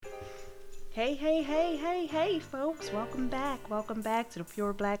Hey, hey, hey, hey, hey, folks. Welcome back. Welcome back to the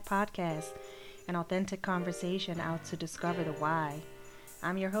Pure Black Podcast, an authentic conversation out to discover the why.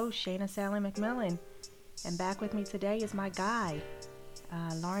 I'm your host, Shayna Sally McMillan, and back with me today is my guy,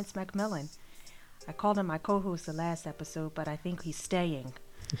 Lawrence McMillan. I called him my co-host the last episode, but I think he's staying.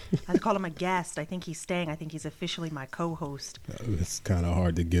 I call him a guest. I think he's staying. I think he's officially my co-host. It's kind of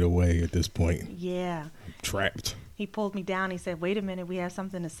hard to get away at this point. Yeah. I'm trapped. He pulled me down. He said, wait a minute, we have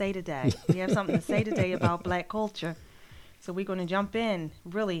something to say today. We have something to say today about black culture. So we're going to jump in,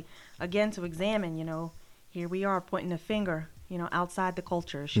 really, again, to examine, here we are pointing a finger, outside the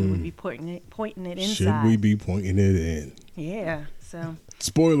culture. Should we be pointing it inside? Should we be pointing it in? Yeah, so.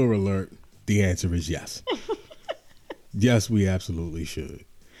 Spoiler alert, the answer is yes. Yes, we absolutely should.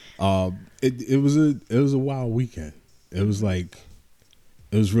 It was a wild weekend. It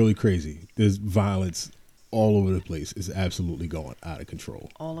was really crazy. There's violence all over the place. It's absolutely going out of control.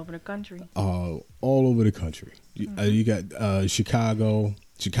 All over the country. All over the country. You got Chicago.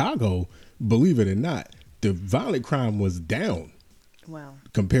 Chicago, believe it or not, the violent crime was down. Well,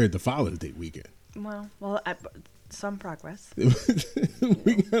 compared to Father's Day weekend. Some progress. we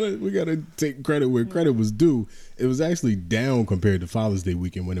gotta take credit where credit was due. It was actually down compared to Father's Day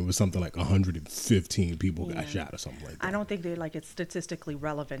weekend when it was something like 115 people got shot or something like that. I don't think it's statistically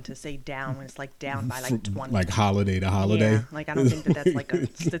relevant to say down when it's down by 20. Like holiday to holiday. Yeah, I don't think that's a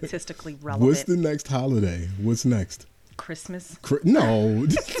statistically relevant. What's the next holiday? What's next? Christmas? No,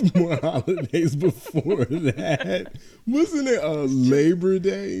 there's more holidays before that. Wasn't it Labor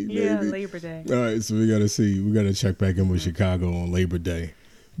Day? Maybe? Yeah, Labor Day. All right, so we got to see. We got to check back in with Chicago on Labor Day.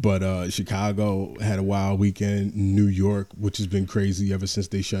 But Chicago had a wild weekend. New York, which has been crazy ever since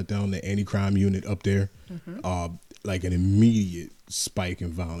they shut down the anti-crime unit up there. Like an immediate spike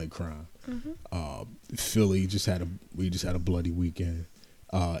in violent crime. Philly just had a bloody weekend.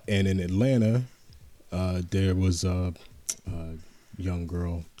 And in Atlanta, there was a young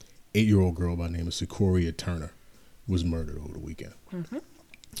girl, 8-year-old girl by the name of Sequoia Turner, was murdered over the weekend.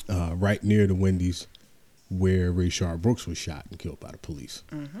 Right near the Wendy's where Rayshard Brooks was shot and killed by the police.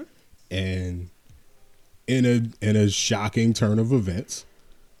 And in a shocking turn of events,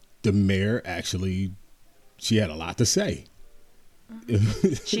 the mayor she had a lot to say.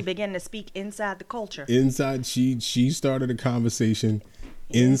 She began to speak inside the culture. She started a conversation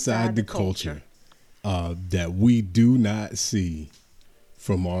inside the culture. That we do not see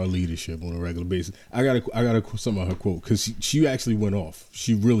from our leadership on a regular basis. I gotta some of her quote because she actually went off.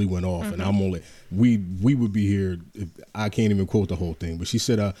 She really went off, and we would be here. I can't even quote the whole thing, but she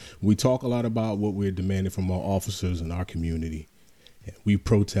said, "We talk a lot about what we're demanding from our officers in our community. We've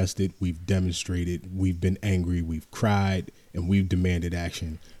protested, we've demonstrated, we've been angry, we've cried, and we've demanded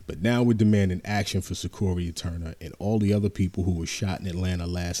action. But now we're demanding action for Sequoia Turner and all the other people who were shot in Atlanta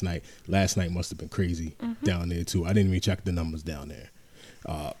last night. Last night must have been crazy down there, too. I didn't even check the numbers down there.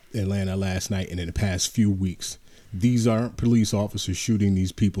 Atlanta last night and in the past few weeks. These aren't police officers shooting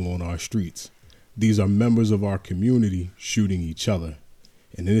these people on our streets. These are members of our community shooting each other.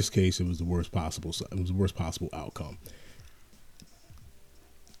 And in this case, it was the worst possible outcome.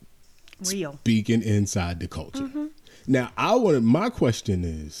 Real. Speaking inside the culture. Now, my question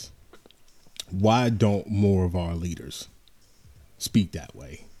is, why don't more of our leaders speak that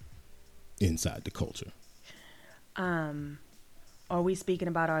way inside the culture? Are we speaking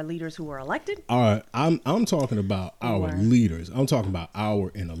about our leaders who were elected? All right, I'm talking about our leaders. I'm talking about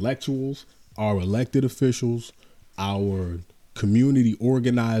our intellectuals, our elected officials, our community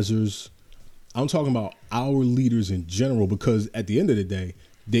organizers. I'm talking about our leaders in general, because at the end of the day,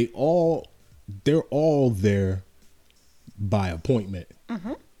 they're all there by appointment.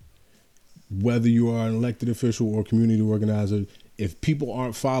 Whether you are an elected official or community organizer, if people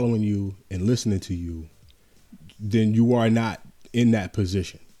aren't following you and listening to you, then you are not in that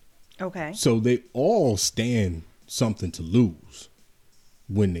position. Okay. So they all stand something to lose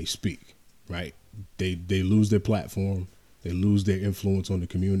when they speak, right? They lose their platform. They lose their influence on the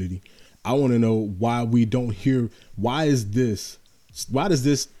community. I want to know why we don't hear, why does this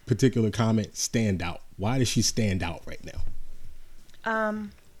particular comment stand out? Why does she stand out right now?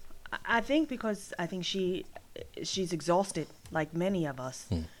 I think because she's exhausted, like many of us,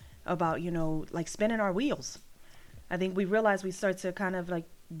 about, like spinning our wheels. I think we realize we start to kind of like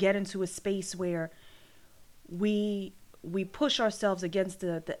get into a space where we push ourselves against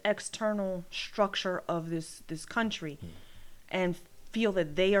the external structure of this country and feel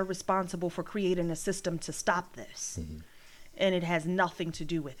that they are responsible for creating a system to stop this. And it has nothing to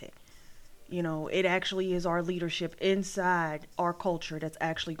do with it. It actually is our leadership inside our culture that's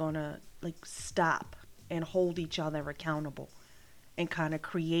actually going to like stop and hold each other accountable and kind of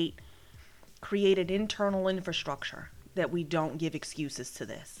create create an internal infrastructure that we don't give excuses to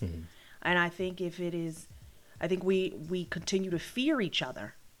this. Mm-hmm. And I think I think we continue to fear each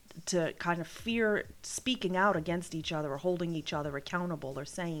other, to kind of fear speaking out against each other or holding each other accountable or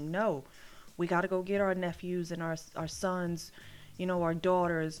saying, no, we got to go get our nephews and our sons, our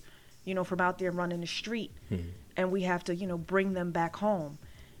daughters, from out there running the street. Mm-hmm. And we have to, bring them back home.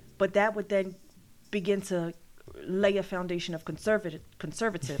 But that would then begin to lay a foundation of conservatism.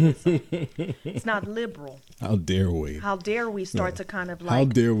 It's not liberal. How dare we? How dare we start to kind of like... How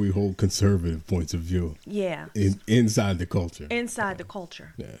dare we hold conservative points of view? Yeah. Inside the culture. Inside the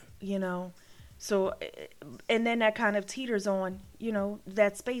culture. Yeah. So, and then that kind of teeters on,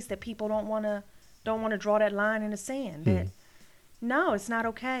 that space that people don't want to draw that line in the sand. That no, it's not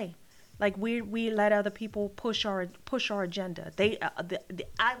okay. Like we let other people push our agenda. They the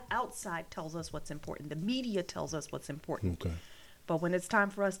outside tells us what's important. The media tells us what's important. Okay. But when it's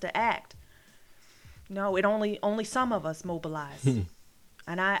time for us to act, no, it only some of us mobilize.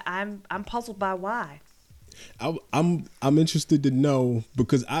 And I'm puzzled by why. I'm interested to know,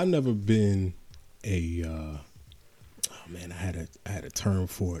 because I've never been a I had a term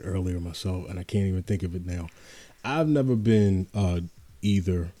for it earlier myself, and I can't even think of it now. I've never been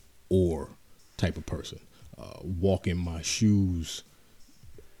either or type of person. Walk in my shoes.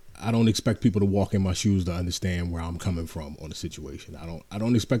 I don't expect people to walk in my shoes to understand where I'm coming from on a situation. I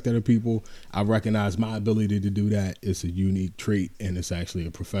don't expect that of people. I recognize my ability to do that. It's a unique trait, and it's actually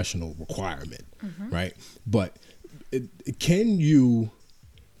a professional requirement, right? But can you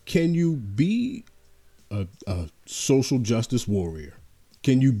be a social justice warrior?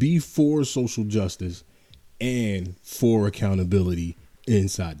 Can you be for social justice and for accountability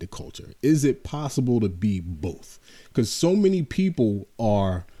inside the culture? Is it possible to be both? Because so many people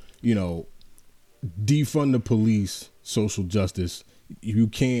are, defund the police, social justice. You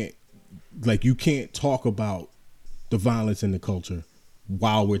can't talk about the violence in the culture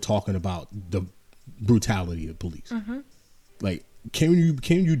while we're talking about the brutality of police. Mm-hmm. Like, can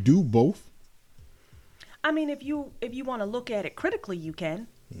you do both? I mean, if you want to look at it critically, you can.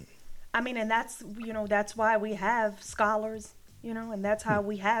 I mean, and that's why we have scholars, and that's how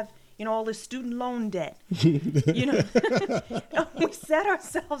we have, all this student loan debt. We set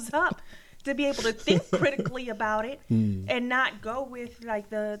ourselves up to be able to think critically about it and not go with like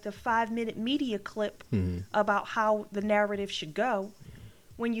the 5-minute media clip about how the narrative should go.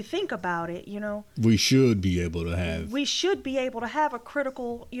 When you think about it, we should be able to have a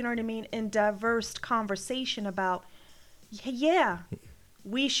critical, and diverse conversation about,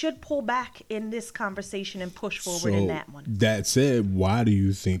 we should pull back in this conversation and push forward in that one. That said, why do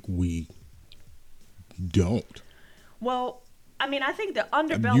you think we don't? Well, I mean, I think the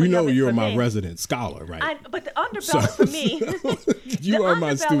underbelly you're my resident scholar, right? But the underbelly for me, you are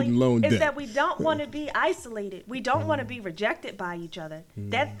my student loan debt. Is that we don't want to be isolated. We don't want to be rejected by each other.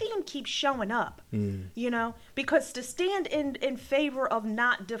 That theme keeps showing up, because to stand in favor of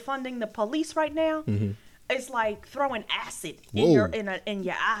not defunding the police right now, it's like throwing acid in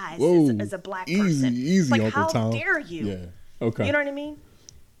your eyes as a black person. Easy, like, Uncle how Tom. dare you? Yeah. Okay. You know what I mean?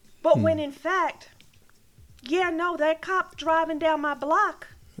 But when in fact, that cop driving down my block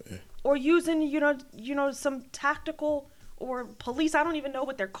or using, some tactical or police, I don't even know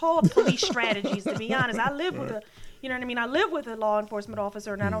what they're called, police strategies, to be honest. I live with I live with a law enforcement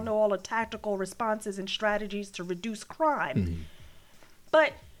officer, and I don't know all the tactical responses and strategies to reduce crime.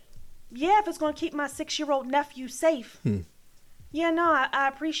 But if it's going to keep my 6-year-old nephew safe, I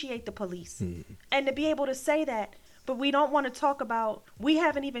appreciate the police. And to be able to say that, but we don't want to talk about, we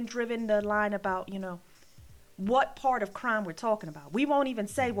haven't even driven the line about, what part of crime we're talking about. We won't even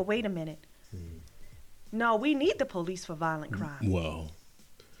say, well, wait a minute. No, we need the police for violent crime. Well,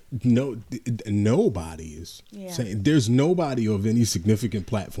 no, nobody is saying, there's nobody of any significant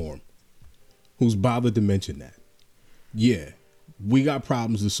platform who's bothered to mention that. Yeah, we got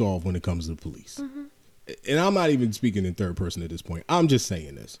problems to solve when it comes to the police. And I'm not even speaking in third person at this point. I'm just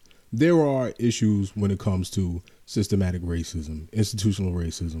saying this. There are issues when it comes to systematic racism, institutional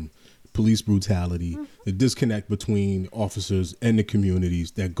racism, police brutality, the disconnect between officers and the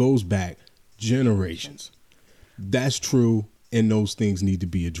communities that goes back generations. That's true, and those things need to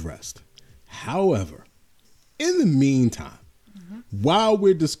be addressed. However, in the meantime, while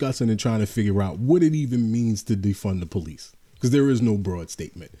we're discussing and trying to figure out what it even means to defund the police, because there is no broad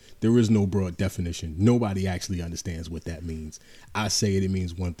statement, there is no broad definition, nobody actually understands what that means. I say it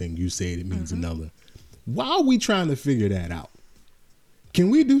means one thing, you say it means another. While we trying to figure that out, can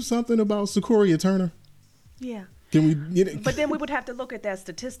we do something about Sequoia Turner? Yeah. Can we? But then we would have to look at that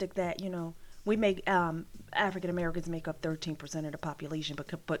statistic that, we make African Americans make up 13% of the population,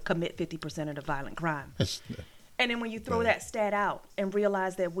 but commit 50% of the violent crime. And then when you throw that stat out and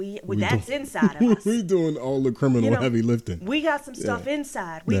realize that that's inside of us. We're doing all the criminal heavy lifting. We got some stuff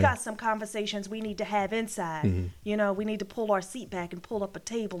inside. We got some conversations we need to have inside. Mm-hmm. You know, we need to pull our seat back and pull up a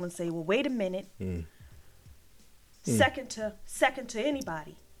table and say, well, wait a minute. Second to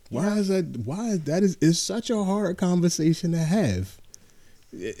anybody. Why is that is such a hard conversation to have?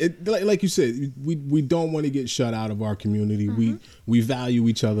 It like you said, we don't want to get shut out of our community. Mm-hmm. We value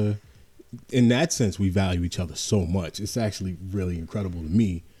each other. In that sense, we value each other so much. It's actually really incredible to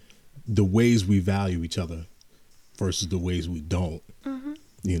me, the ways we value each other versus the ways we don't. Mm-hmm.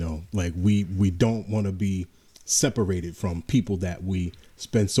 You know, like we don't want to be separated from people that we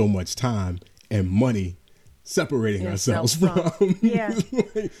spend so much time and money separating ourselves from. Yeah.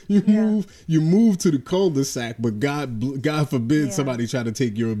 Like you move to the cul-de-sac, but God forbid somebody try to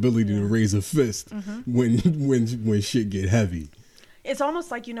take your ability to raise a fist when shit get heavy. It's almost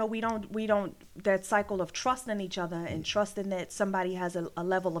like, you know, we don't that cycle of trusting each other and trusting that somebody has a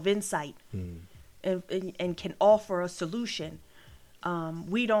level of insight and can offer a solution.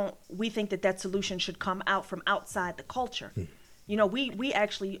 We think that solution should come out from outside the culture. You know, we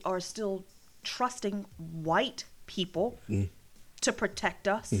actually are still trusting white people to protect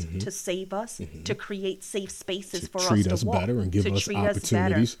us, to save us, to create safe spaces for us to walk, treat us better and give us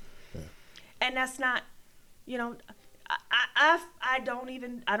opportunities. Yeah. And that's not, you know, I don't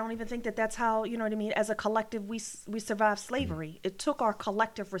even think that's how, you know what I mean, as a collective we survived slavery. It took our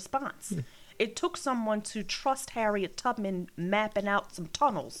collective response. It took someone to trust Harriet Tubman mapping out some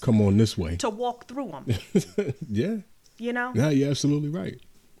tunnels. Come on this way. To walk through them. Yeah. You know? Yeah, you're absolutely right.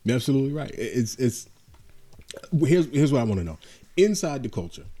 You're absolutely right. It's here's what I want to know. Inside the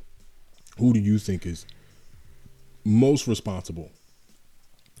culture, who do you think is most responsible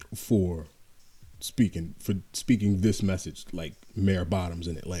for speaking this message, like Mayor Bottoms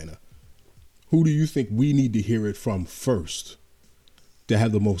in Atlanta? Who do you think we need to hear it from first to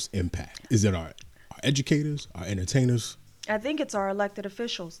have the most impact? Is it our educators, our entertainers? I think it's our elected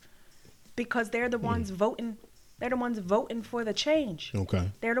officials, because they're the ones voting. They're the ones voting for the change. Okay.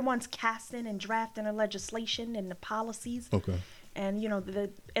 They're the ones casting and drafting the legislation and the policies. Okay. And, you know,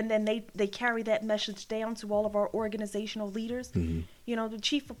 and then they carry that message down to all of our organizational leaders. Mm-hmm. You know, the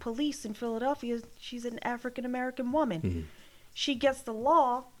chief of police in Philadelphia, she's an African-American woman. Mm-hmm. She gets the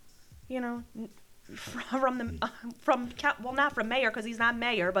law, you know, not from mayor, because he's not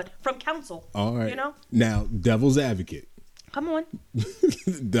mayor, but from council. All right. You know? Now, devil's advocate. Come on.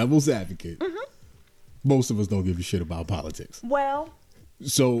 Devil's advocate. Mm-hmm. Most of us don't give a shit about politics. Well.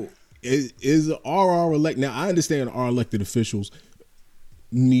 So our elect now? I understand our elected officials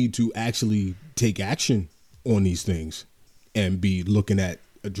need to actually take action on these things and be looking at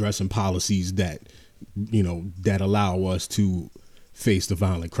addressing policies that, you know, that allow us to face the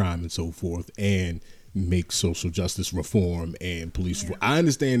violent crime and so forth, and make social justice reform and police reform. I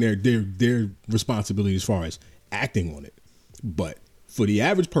understand their responsibility as far as acting on it, but for the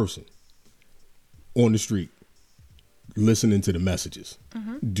average person on the street listening to the messages,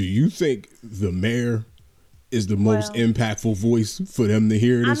 do you think the mayor is the most impactful voice for them to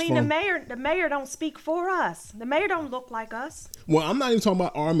hear this from? The mayor don't speak for us. The mayor don't look like us. Well, I'm not even talking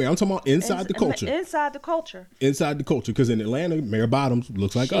about our mayor. I'm talking about inside the culture. Inside the culture. Inside the culture. Because in Atlanta, Mayor Bottoms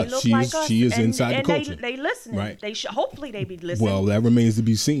looks like us. She is inside the culture. They listening. Right. Hopefully they be listening. Well, that remains to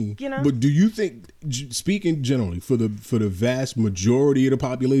be seen. You know? But do you think, speaking generally, for the vast majority of the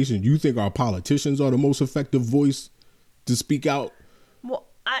population, you think our politicians are the most effective voice to speak out? Well,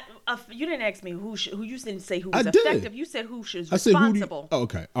 you didn't ask me who you didn't say who was effective. You said who is responsible.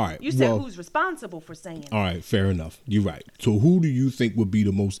 Okay, all right. You said who's responsible for saying it. All right, fair enough. You're right. So who do you think would be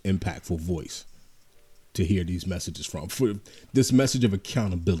the most impactful voice to hear these messages from, for this message of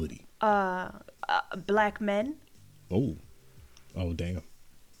accountability? Black men. Oh, damn.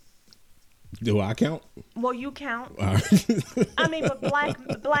 Do I count? Well, you count. All right. I mean, but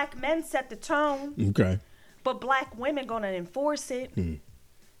black men set the tone. Okay. But black women gonna enforce it.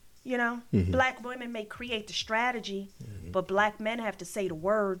 You know, black women may create the strategy, but black men have to say the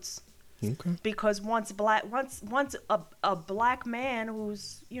words. Okay. Because once a black man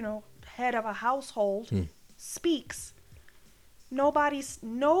who's, you know, head of a household speaks, nobody.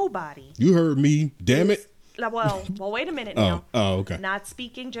 You heard me, damn it. Well, wait a minute now. Oh, okay. Not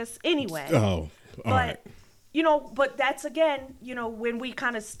speaking just anyway. Oh, all right. You know, but that's, again, you know, when we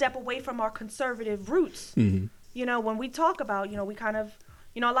kind of step away from our conservative roots. You know, when we talk about, you know, we kind of,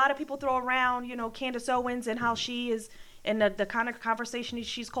 you know, a lot of people throw around, you know, Candace Owens and how she is and the kind of conversation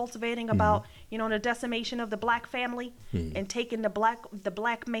she's cultivating about, you know, the decimation of the black family and taking the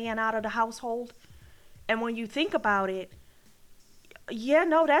black man out of the household. And when you think about it, yeah,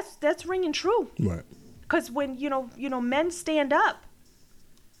 no, that's ringing true. Right. Because when you know men stand up,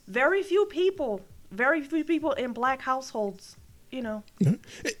 very few people in black households, you know,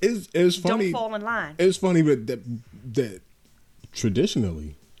 it's funny. Don't fall in line. It's funny, but that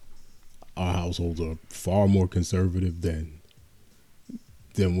traditionally, our households are far more conservative than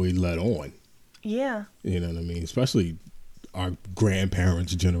we let on. Yeah. You know what I mean? Especially our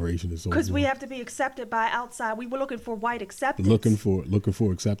grandparents' generation is so. Because we have to be accepted by outside. We were looking for white acceptance. Looking for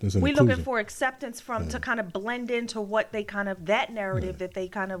acceptance and inclusion. Looking for acceptance to kind of blend into what they kind of, that narrative that they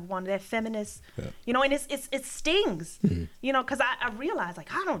kind of wanted, that feminist, you know, and it stings, you know, because I realize, like,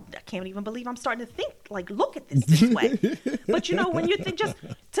 I can't even believe I'm starting to think, like, look at this way. But, you know, when you think just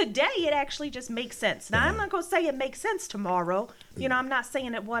today, it actually just makes sense. Now, I'm not going to say it makes sense tomorrow. You know, I'm not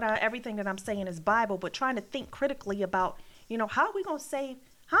saying that everything that I'm saying is Bible, but trying to think critically about, you know, how I'm going to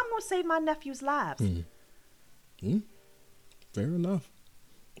save my nephew's lives. Fair enough.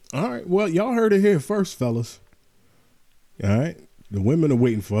 All right. Well, y'all heard it here first, fellas. All right. The women are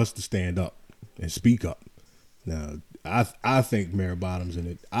waiting for us to stand up and speak up. Now, I think Mary Bottoms in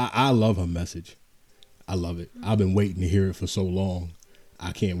it. I love her message. I love it. I've been waiting to hear it for so long.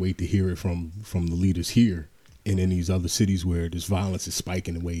 I can't wait to hear it from the leaders here and in these other cities where this violence is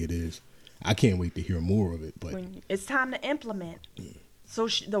spiking the way it is. I can't wait to hear more of it. But it's time to implement. So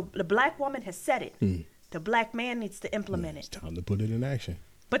the black woman has said it. The black man needs to implement it's it. time to put it in action.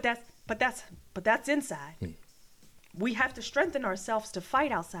 But that's inside. We have to strengthen ourselves to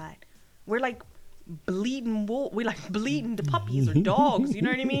fight outside. We're like bleeding we're like bleeding the puppies or dogs. You know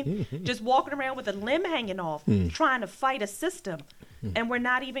what I mean? Just walking around with a limb hanging off, trying to fight a system, and we're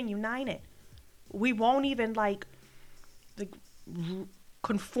not even united. We won't even like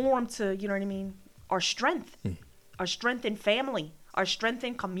conform to, you know what I mean, our strength in family, our strength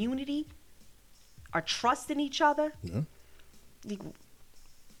in community, our trust in each other. Yeah.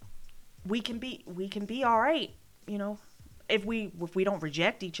 We can be all right, you know, if we don't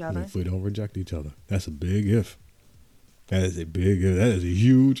reject each other. If we don't reject each other. That's a big if. That is a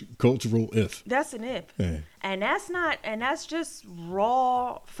huge cultural if. That's an if. Yeah. And that's just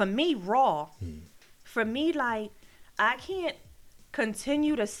raw, for me, For me, like, I can't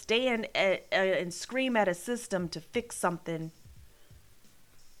continue to stand and scream at a system to fix something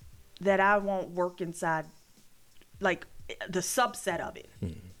that I won't work inside, like the subset of it.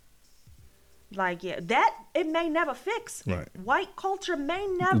 Like, yeah, that it may never fix. Right. White culture may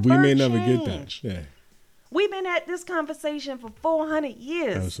never We may change. never get that. Yeah. We've been at this conversation for 400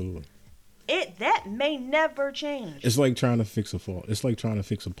 years. Absolutely. That may never change. It's like trying to fix a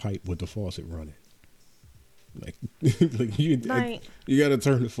pipe with the faucet running. Like you got to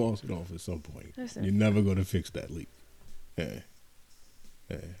turn the faucet off at some point. Listen. You're never going to fix that leak. Yeah,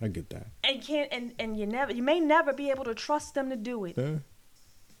 I get that. And you may never be able to trust them to do it. Yeah.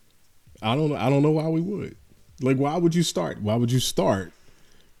 I don't know why we would. Like, why would you start? Why would you start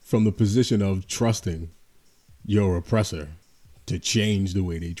from the position of trusting your oppressor to change the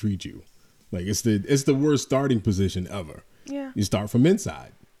way they treat you? Like, it's the worst starting position ever. Yeah. You start from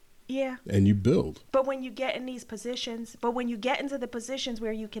inside. Yeah. And you build. But when you get in these positions, into the positions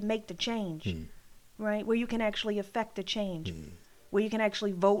where you can make the change, right? Where you can actually affect the change, where you can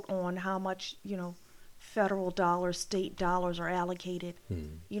actually vote on how much, you know, federal dollars, state dollars are allocated,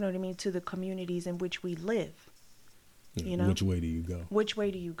 you know what I mean, to the communities in which we live. You know? Which way do you go? Which way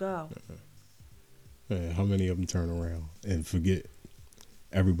do you go? How many of them turn around and forget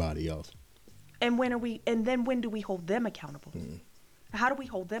everybody else? And when do we hold them accountable? How do we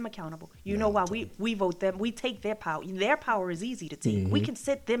hold them accountable? You know why we vote them? We take their power. Their power is easy to take. We can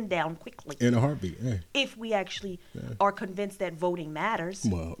sit them down quickly. In a heartbeat. Yeah. If we actually are convinced that voting matters.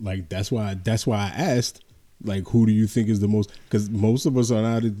 Well, like that's why I asked, like, who do you think is the most? Because most of us are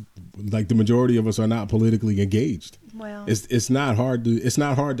not, like, the majority of us are not politically engaged. Well, it's not hard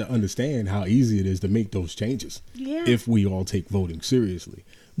to understand how easy it is to make those changes. Yeah. If we all take voting seriously,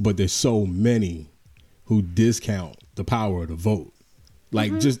 but there's so many who discount the power of the vote.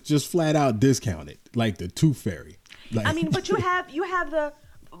 Like, just flat out discount it, like the tooth fairy. Like, I mean, but you have the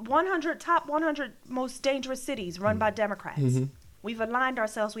top 100 most dangerous cities run by Democrats. We've aligned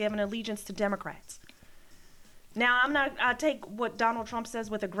ourselves. We have an allegiance to Democrats. Now, I take what Donald Trump says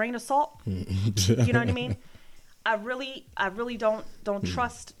with a grain of salt. You know what I mean? I really don't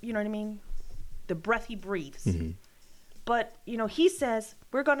trust, you know what I mean, the breath he breathes. But, you know, he says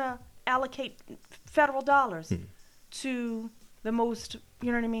we're going to allocate federal dollars to the most,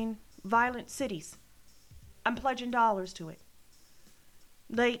 you know what I mean, violent cities. I'm pledging dollars to it.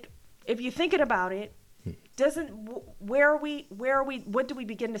 Like, if you're thinking about it, where are we, what do we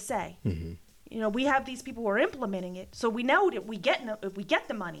begin to say? Mm-hmm. You know, we have these people who are implementing it, so we know that if we get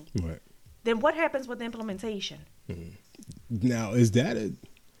the money, right, then what happens with the implementation? Mm-hmm. Now, is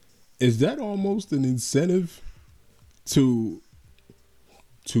that almost an incentive to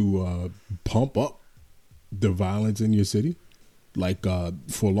pump up the violence in your city? Like,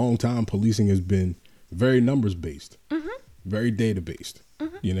 for a long time, policing has been very numbers based, mm-hmm, very data based.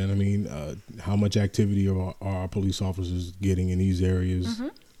 Mm-hmm. You know what I mean? How much activity are our police officers getting in these areas? Mm-hmm.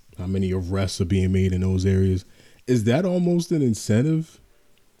 How many arrests are being made in those areas? Is that almost an incentive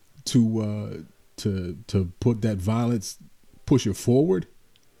to put that violence, push it forward,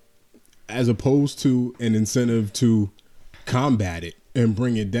 as opposed to an incentive to combat it and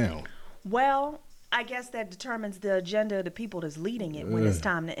bring it down? Well, I guess that determines the agenda of the people that's leading it when it's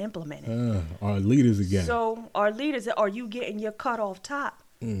time to implement it. Our leaders again. So our leaders, are you getting your cut off top?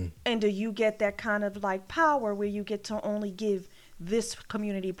 Mm. And do you get that kind of like power where you get to only give this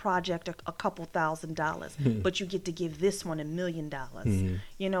community project a couple $1,000, but you get to give this one $1 million? Mm.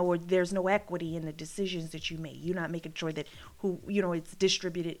 You know, or there's no equity in the decisions that you make. You're not making sure that it's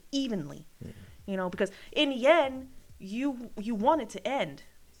distributed evenly. Mm. You know, because in the end, you want it to end.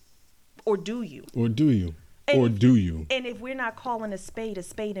 Or do you? And if we're not calling a spade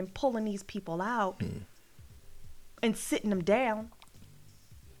and pulling these people out and sitting them down,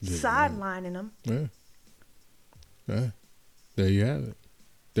 sidelining them. Yeah. There you have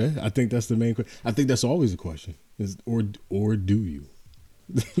it. I think that's the main question. I think that's always a question. Is or do you?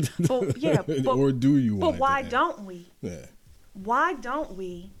 Or do you? But why don't we? Yeah. Why don't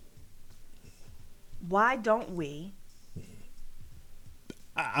we?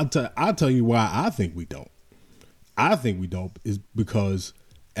 I'll tell you why I think we don't. I think we don't is because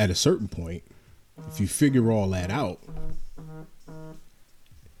at a certain point, if you figure all that out,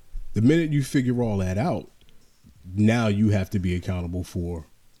 the minute you figure all that out, now you have to be accountable for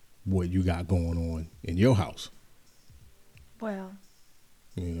what you got going on in your house. Well,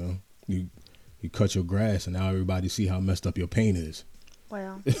 you cut your grass and now everybody see how messed up your paint is.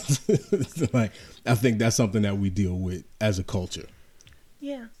 Well, like, I think that's something that we deal with as a culture.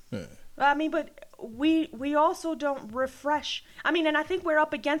 Yeah. I mean, but we also don't refresh. I mean, and I think we're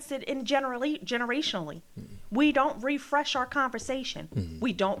up against it generationally. Mm-hmm. We don't refresh our conversation. Mm-hmm.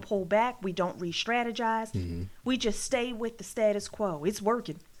 We don't pull back. We don't re-strategize. Mm-hmm. We just stay with the status quo. It's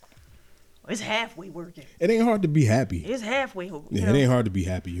working. It's halfway working. It ain't hard to be happy. It's halfway. It ain't hard to be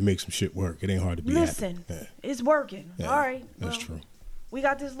happy. You make some shit work. It ain't hard to be happy. It's working. Yeah, all right. That's true. We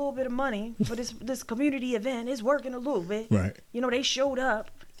got this little bit of money for this community event. It's working a little bit. Right. They showed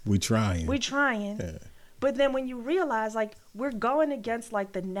up. We're trying. Yeah. But then when you realize, like, we're going against,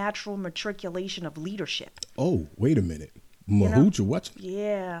 like, the natural matriculation of leadership. Oh, wait a minute. Mahooch or what?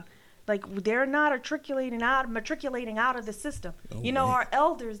 Yeah. Like, they're not matriculating out of the system. Oh, man. Our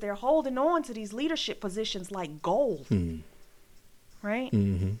elders, they're holding on to these leadership positions like gold. Right?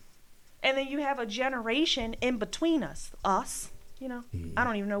 Mm-hmm. And then you have a generation in between us. I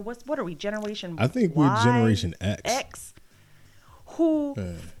don't even know what are we, generation I think Y, we're generation X. Who,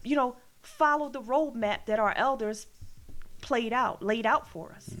 followed the roadmap that our elders laid out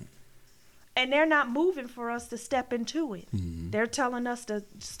for us. And they're not moving for us to step into it. Mm-hmm. They're telling us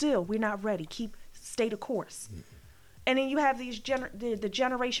we're not ready. Stay the course. Mm-hmm. And then you have these the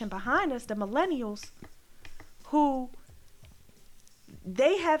generation behind us, the millennials, who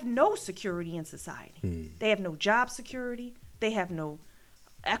they have no security in society. Mm-hmm. They have no job security. They have no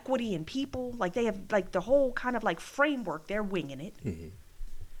equity in people. Like, they have, like, the whole kind of, like, framework. They're winging it. Mm-hmm.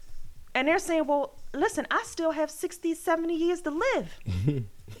 And they're saying, well, listen, I still have 60, 70 years to live.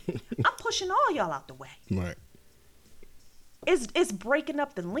 I'm pushing all y'all out the way. Right. It's breaking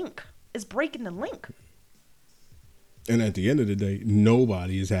up the link. It's breaking the link. And at the end of the day,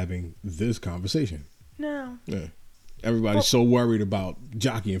 nobody is having this conversation. No. Yeah. Everybody's so worried about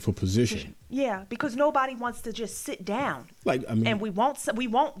jockeying for position. Yeah, because nobody wants to just sit down. Like, I mean, and we won't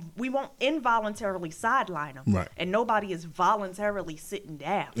involuntarily sideline them. Right. And nobody is voluntarily sitting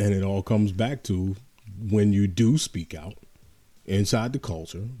down. And it all comes back to when you do speak out inside the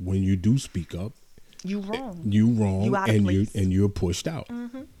culture, when you do speak up, you wrong. You out of place. You're pushed out.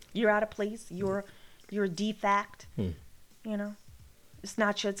 Mm-hmm. You're out of place. You're defact. It's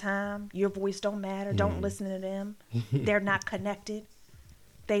not your time. Your voice don't matter. Don't listen to them. They're not connected.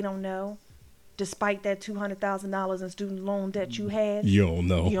 They don't know. Despite that $200,000 in student loan debt you had. You don't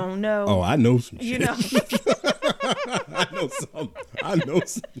know. You don't know. Oh, I know some shit. I know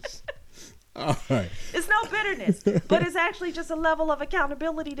some. All right. It's no bitterness, but it's actually just a level of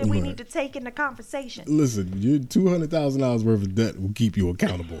accountability that we need to take in the conversation. Listen, your $200,000 worth of debt will keep you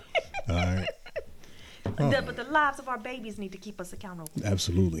accountable. All right. But the lives of our babies need to keep us accountable.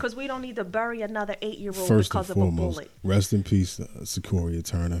 Absolutely. Because we don't need to bury another 8-year-old First because and of foremost, a bullet. rest in peace, Sequoia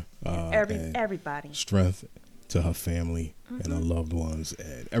Turner. Everybody. Strength to her family and her loved ones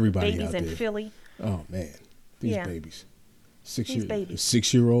and everybody Babies out in there. Philly. Oh man, these babies. These babies.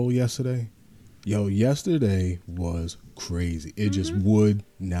 6-year-old yesterday. Yo, yesterday was crazy. It just would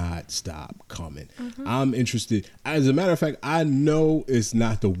not stop coming. I'm interested. As a matter of fact, I know it's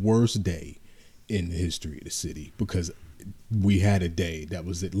not the worst day in the history of the city because we had a day that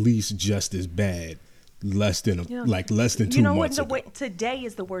was at least just as bad less than 2 months ago. Today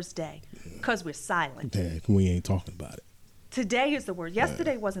is the worst day because we're silent. Yeah, we ain't talking about it. Today is the worst.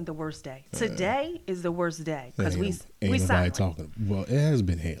 Yesterday wasn't the worst day. Today is the worst day because we nobody silent. talking. Well, it has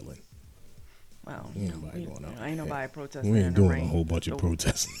been hailing. Well, Ain't nobody protesting. We ain't doing a whole bunch of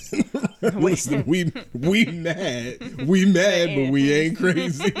protesting. Listen, we mad, but we ain't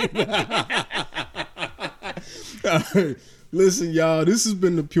crazy. Listen, y'all, this has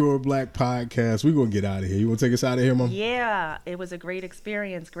been the Pure Black Podcast. We're going to get out of here. You want to take us out of here, Mom? Yeah, it was a great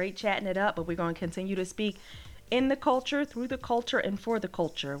experience. Great chatting it up, but we're going to continue to speak in the culture, through the culture, and for the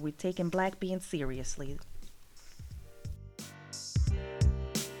culture. We're taking Black being seriously.